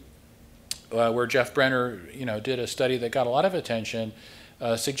Jersey, where Jeff Brenner, did a study that got a lot of attention,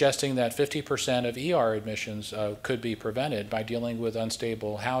 suggesting that 50% of ER admissions could be prevented by dealing with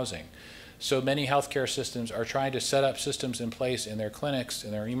unstable housing. So many healthcare systems are trying to set up systems in place in their clinics,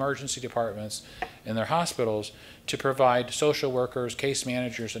 in their emergency departments, in their hospitals to provide social workers, case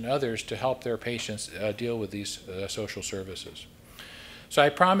managers, and others to help their patients deal with these social services. So I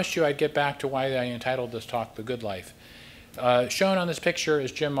promised you I'd get back to why I entitled this talk The Good Life. Shown on this picture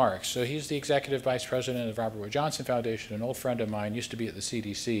is Jim Marks. So he's the executive vice president of the Robert Wood Johnson Foundation, an old friend of mine, used to be at the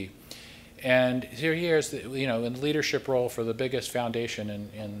CDC. And here he is, you know, in the leadership role for the biggest foundation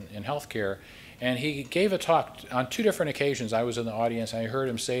in healthcare. And he gave a talk on 2 different occasions. I was in the audience and I heard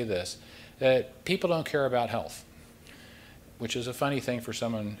him say this, that people don't care about health, which is a funny thing for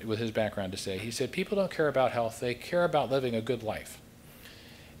someone with his background to say. He said, people don't care about health, they care about living a good life.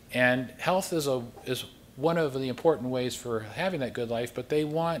 And health is one of the important ways for having that good life, but they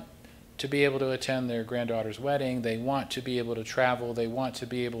want to be able to attend their granddaughter's wedding, they want to be able to travel, they want to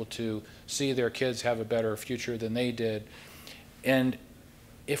be able to see their kids have a better future than they did. And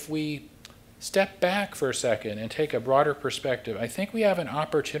if we step back for a second and take a broader perspective, I think we have an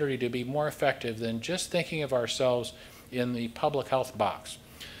opportunity to be more effective than just thinking of ourselves in the public health box.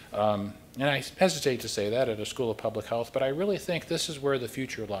 And I hesitate to say that at a school of public health, but I really think this is where the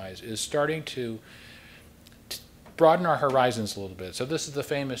future lies, is starting to broaden our horizons a little bit. So this is the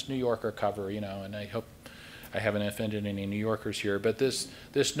famous New Yorker cover, you know, and I hope I haven't offended any New Yorkers here, but this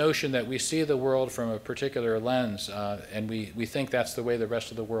notion that we see the world from a particular lens, and we think that's the way the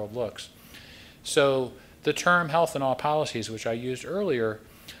rest of the world looks. So the term health in all policies, which I used earlier,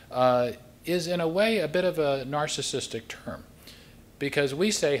 is in a way a bit of a narcissistic term, because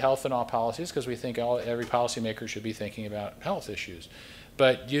we say health in all policies because we think every policymaker should be thinking about health issues.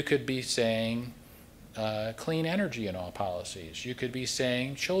 But you could be saying clean energy in all policies. You could be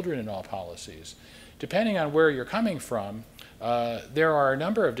saying children in all policies. Depending on where you're coming from, there are a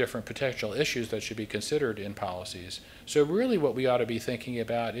number of different potential issues that should be considered in policies. So really what we ought to be thinking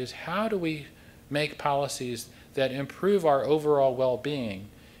about is how do we make policies that improve our overall well-being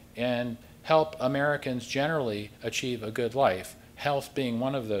and help Americans generally achieve a good life, health being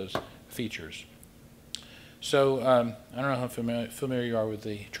one of those features. So I don't know how familiar you are with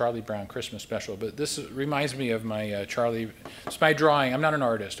the Charlie Brown Christmas special, but this reminds me of my it's my drawing. I'm not an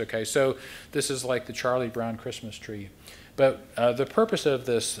artist, okay? So this is like the Charlie Brown Christmas tree. But the purpose of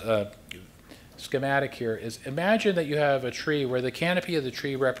this schematic here is imagine that you have a tree where the canopy of the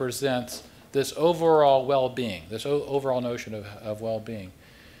tree represents this overall well-being, this overall notion of well-being.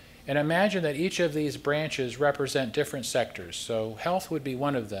 And imagine that each of these branches represent different sectors. So health would be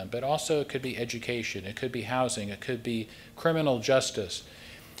one of them, but also it could be education, it could be housing, it could be criminal justice.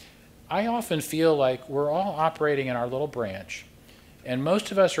 I often feel like we're all operating in our little branch, and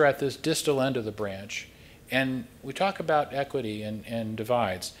most of us are at this distal end of the branch, and we talk about equity and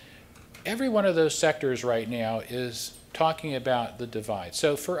divides. Every one of those sectors right now is talking about the divide.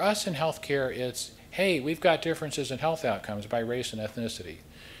 So for us in healthcare, it's, hey, we've got differences in health outcomes by race and ethnicity.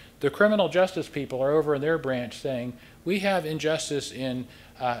 The criminal justice people are over in their branch saying, we have injustice in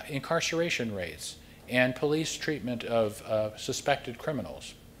incarceration rates and police treatment of suspected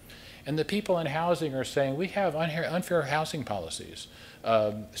criminals. And the people in housing are saying, we have unfair housing policies.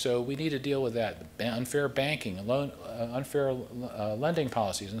 So we need to deal with that, unfair banking, unfair lending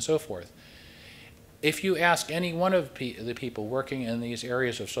policies, and so forth. If you ask any one of the people working in these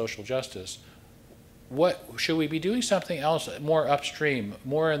areas of social justice, what should we be doing something else more upstream,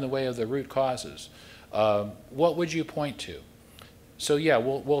 more in the way of the root causes? What would you point to? So yeah,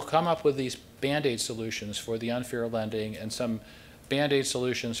 we'll come up with these Band-Aid solutions for the unfair lending and some Band-Aid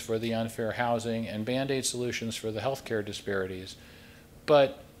solutions for the unfair housing and Band-Aid solutions for the healthcare disparities.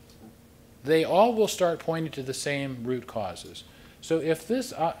 But they all will start pointing to the same root causes. So if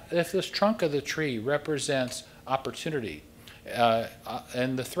this trunk of the tree represents opportunity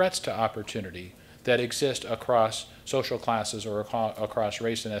and the threats to opportunity that exist across social classes or across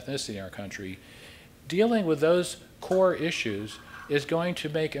race and ethnicity in our country, dealing with those core issues is going to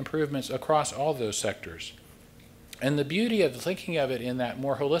make improvements across all those sectors. And the beauty of thinking of it in that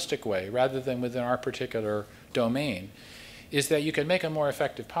more holistic way, rather than within our particular domain, is that you can make a more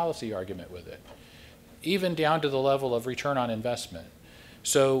effective policy argument with it, even down to the level of return on investment.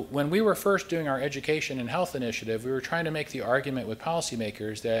 So when we were first doing our education and health initiative, we were trying to make the argument with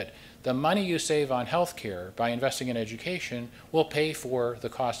policymakers that the money you save on healthcare by investing in education will pay for the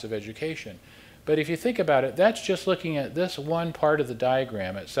cost of education. But if you think about it, that's just looking at this one part of the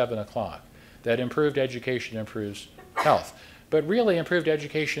diagram at 7 o'clock, that improved education improves health. But really, improved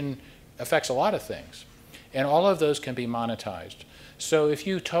education affects a lot of things, and all of those can be monetized. So if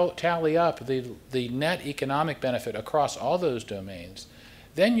you tally up the net economic benefit across all those domains,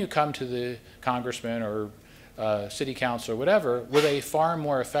 then you come to the congressman or city council or whatever with a far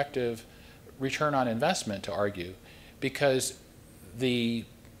more effective return on investment to argue, because the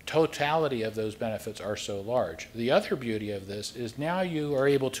totality of those benefits are so large. The other beauty of this is now you are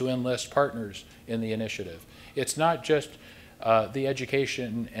able to enlist partners in the initiative. It's not just the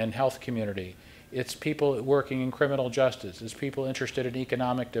education and health community. It's people working in criminal justice. It's people interested in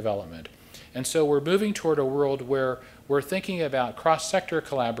economic development. And so we're moving toward a world where we're thinking about cross-sector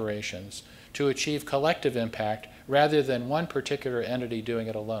collaborations to achieve collective impact rather than one particular entity doing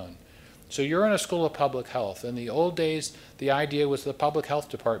it alone. So you're in a school of public health. In the old days, the idea was the public health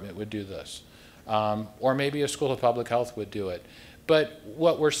department would do this, or maybe a school of public health would do it. But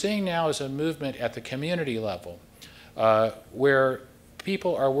what we're seeing now is a movement at the community level where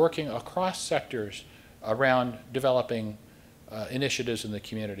people are working across sectors around developing initiatives in the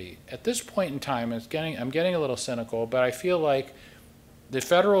community. At this point in time, I'm getting a little cynical, but I feel like the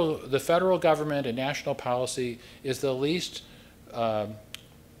federal government and national policy is the least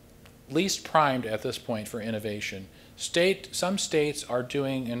primed at this point for innovation. Some states are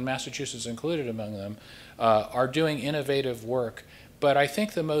doing, and Massachusetts included among them, are doing innovative work, but I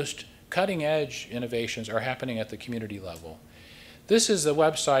think the most cutting-edge innovations are happening at the community level. This is the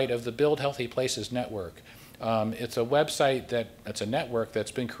website of the Build Healthy Places Network. It's a website it's a network that's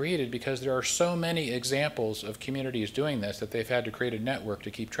been created because there are so many examples of communities doing this that they've had to create a network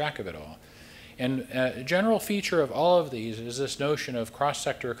to keep track of it all. And a general feature of all of these is this notion of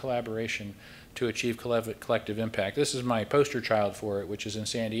cross-sector collaboration to achieve collective impact. This is my poster child for it, which is in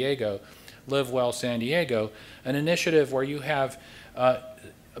San Diego, Live Well San Diego, an initiative where you have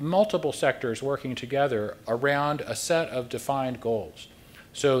multiple sectors working together around a set of defined goals.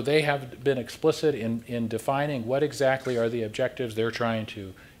 So they have been explicit in defining what exactly are the objectives they're trying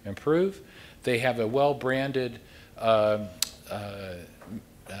to improve. They have a well-branded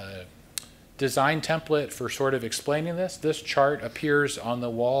design template for sort of explaining this. This chart appears on the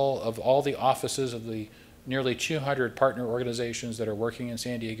wall of all the offices of the nearly 200 partner organizations that are working in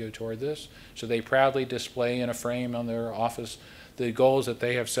San Diego toward this. So they proudly display in a frame on their office the goals that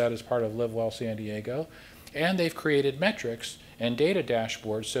they have set as part of Live Well San Diego. And they've created metrics and data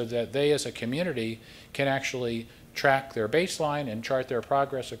dashboards so that they as a community can actually track their baseline and chart their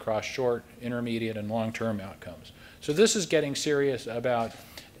progress across short, intermediate, and long-term outcomes. So this is getting serious about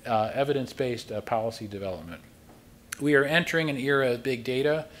evidence-based policy development. We are entering an era of big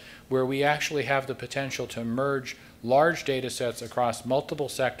data where we actually have the potential to merge large data sets across multiple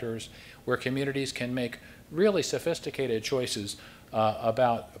sectors where communities can make really sophisticated choices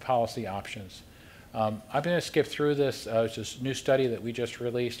about policy options. I'm going to skip through this. It's just a new study that we just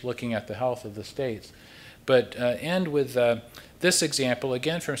released looking at the health of the states. But end with this example,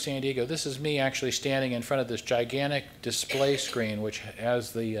 again from San Diego. This is me actually standing in front of this gigantic display screen, which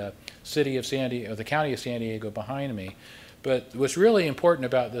has the city of San Diego, or the county of San Diego behind me. But what's really important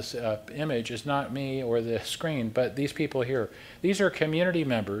about this image is not me or the screen, but these people here. These are community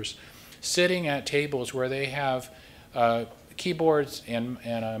members sitting at tables where they have keyboards and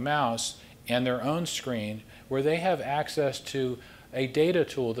a mouse and their own screen, where they have access to a data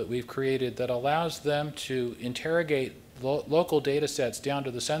tool that we've created that allows them to interrogate local data sets down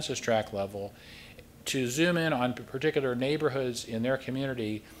to the census tract level, to zoom in on particular neighborhoods in their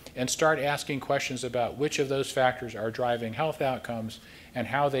community and start asking questions about which of those factors are driving health outcomes and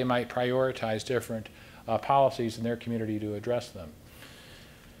how they might prioritize different policies in their community to address them.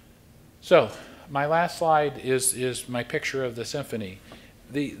 So my last slide is my picture of the symphony.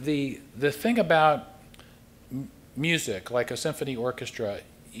 The thing about music, like a symphony orchestra,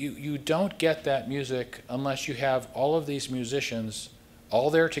 you don't get that music unless you have all of these musicians all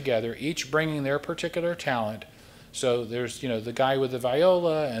there together, each bringing their particular talent. So there's, the guy with the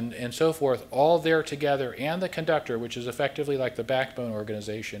viola and so forth, all there together, and the conductor, which is effectively like the backbone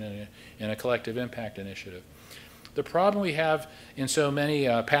organization in a collective impact initiative. The problem we have in so many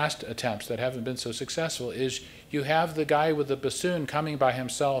past attempts that haven't been so successful is you have the guy with the bassoon coming by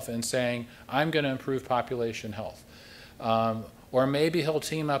himself and saying, I'm going to improve population health. Or maybe he'll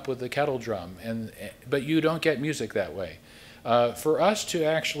team up with the kettle drum, but you don't get music that way. For us to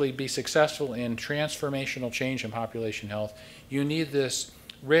actually be successful in transformational change in population health, you need this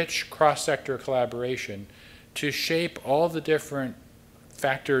rich cross-sector collaboration to shape all the different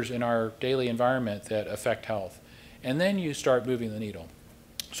factors in our daily environment that affect health. And then you start moving the needle.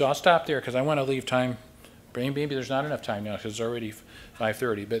 So I'll stop there because I want to leave time. Maybe there's not enough time now because it's already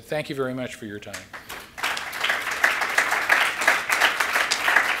 5:30, but thank you very much for your time.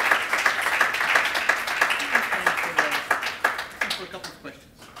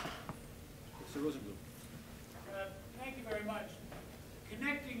 Thank you very much.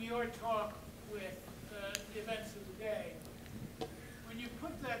 Connecting your talk with the events of the day, when you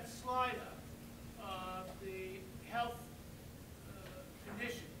put that slide up, the health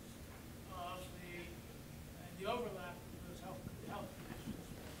conditions and the overlap of those health conditions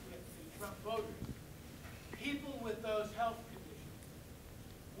with the Trump voters, people with those health conditions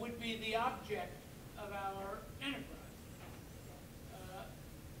would be the object of our enterprise.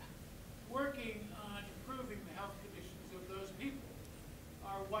 Working on improving the health conditions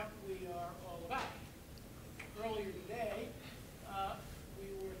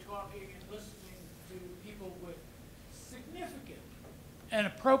and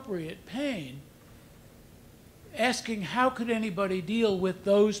appropriate pain, asking how could anybody deal with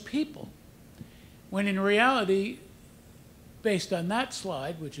those people, when in reality, based on that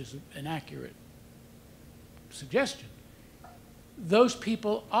slide, which is an accurate suggestion, those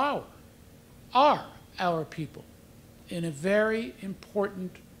people are our people in a very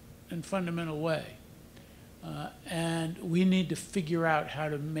important and fundamental way. And we need to figure out how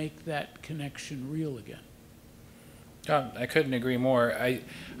to make that connection real again. I couldn't agree more. I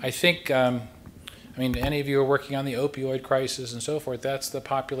think, I mean, any of you are working on the opioid crisis and so forth, that's the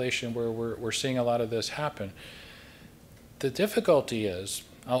population where we're seeing a lot of this happen. The difficulty is,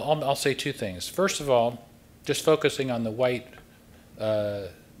 I'll say two things. First of all, just focusing on the white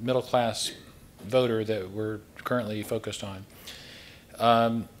middle-class voter that we're currently focused on,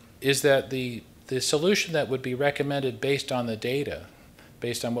 is that the solution that would be recommended based on the data,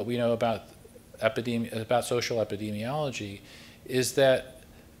 based on what we know about social epidemiology, is that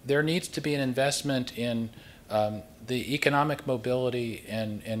there needs to be an investment in the economic mobility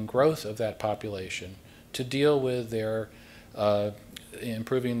and growth of that population to deal with their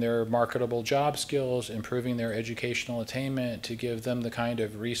improving their marketable job skills, improving their educational attainment, to give them the kind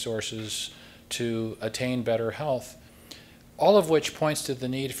of resources to attain better health, all of which points to the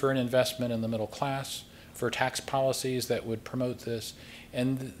need for an investment in the middle class, for tax policies that would promote this.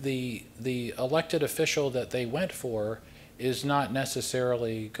 And the elected official that they went for is not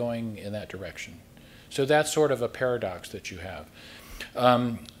necessarily going in that direction. So that's sort of a paradox that you have.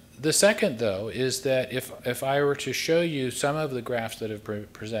 The second, though, is that if I were to show you some of the graphs that have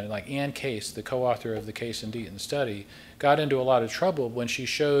presented, like Ann Case, the co-author of the Case and Deaton study, got into a lot of trouble when she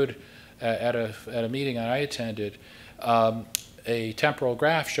showed at a meeting I attended a temporal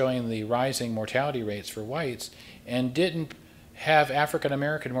graph showing the rising mortality rates for whites, and didn't have African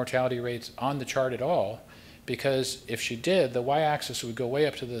American mortality rates on the chart at all, because if she did, the y-axis would go way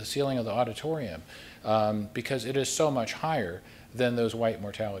up to the ceiling of the auditorium, because it is so much higher than those white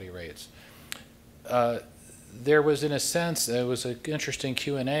mortality rates. There was, in a sense, there was an interesting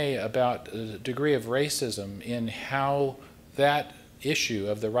Q&A about the degree of racism in how that issue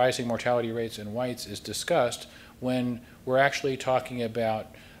of the rising mortality rates in whites is discussed when we're actually talking about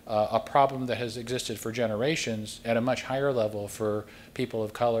a problem that has existed for generations at a much higher level for people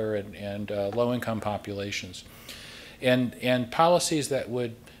of color and low-income populations. And policies that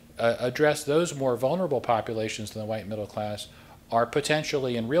would address those more vulnerable populations than the white middle class are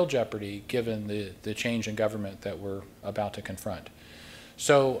potentially in real jeopardy given the change in government that we're about to confront.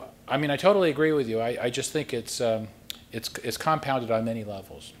 So, I mean, I totally agree with you. I just think it's compounded on many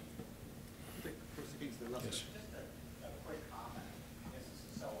levels. Yes. Just a quick comment. I guess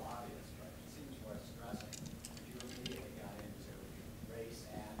this is so obvious, but it seems worth stressing. You immediately got into race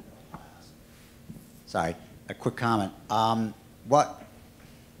and middle class. Sorry, a quick comment. What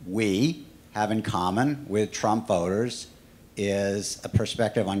we have in common with Trump voters is a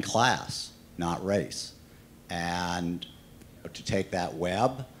perspective on class, not race. And to take that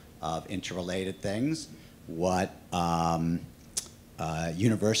web of interrelated things, what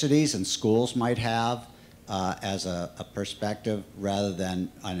universities and schools might have as a perspective rather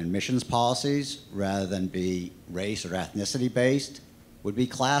than on admissions policies, rather than be race or ethnicity based, would be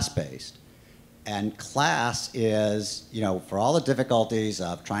class based. And class is, you know, for all the difficulties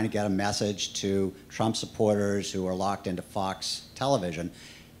of trying to get a message to Trump supporters who are locked into Fox television,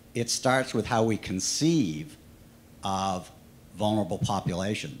 it starts with how we conceive of vulnerable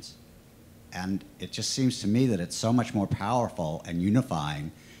populations. And it just seems to me that it's so much more powerful and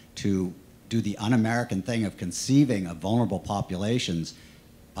unifying to do the un-American thing of conceiving of vulnerable populations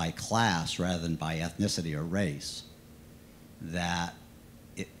by class rather than by ethnicity or race, that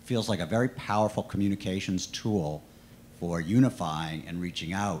it feels like a very powerful communications tool for unifying and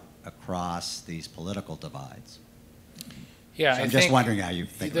reaching out across these political divides. Yeah, so I'm just wondering how you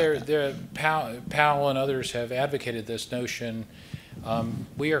think about that. Powell and others have advocated this notion.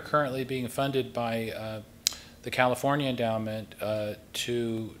 We are currently being funded by the California Endowment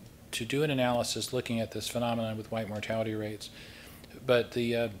to do an analysis looking at this phenomenon with white mortality rates. But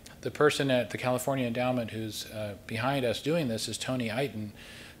the person at the California Endowment who's behind us doing this is Tony Eiton,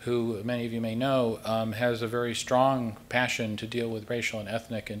 who many of you may know has a very strong passion to deal with racial and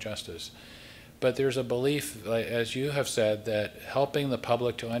ethnic injustice. But there's a belief, as you have said, that helping the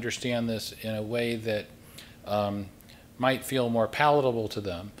public to understand this in a way that might feel more palatable to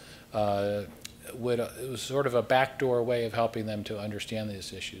them it was sort of a backdoor way of helping them to understand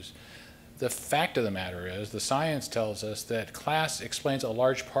these issues. The fact of the matter is, the science tells us that class explains a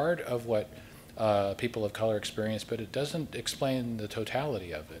large part of what people of color experience, but it doesn't explain the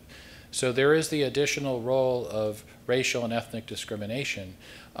totality of it. So there is the additional role of racial and ethnic discrimination.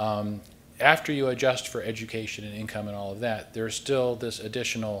 After you adjust for education and income and all of that, there's still this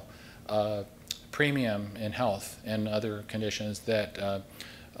additional premium in health and other conditions that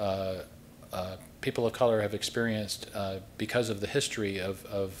people of color have experienced because of the history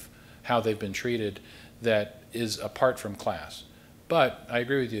of how they've been treated that is apart from class. But I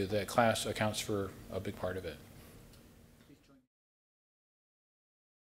agree with you that class accounts for a big part of it.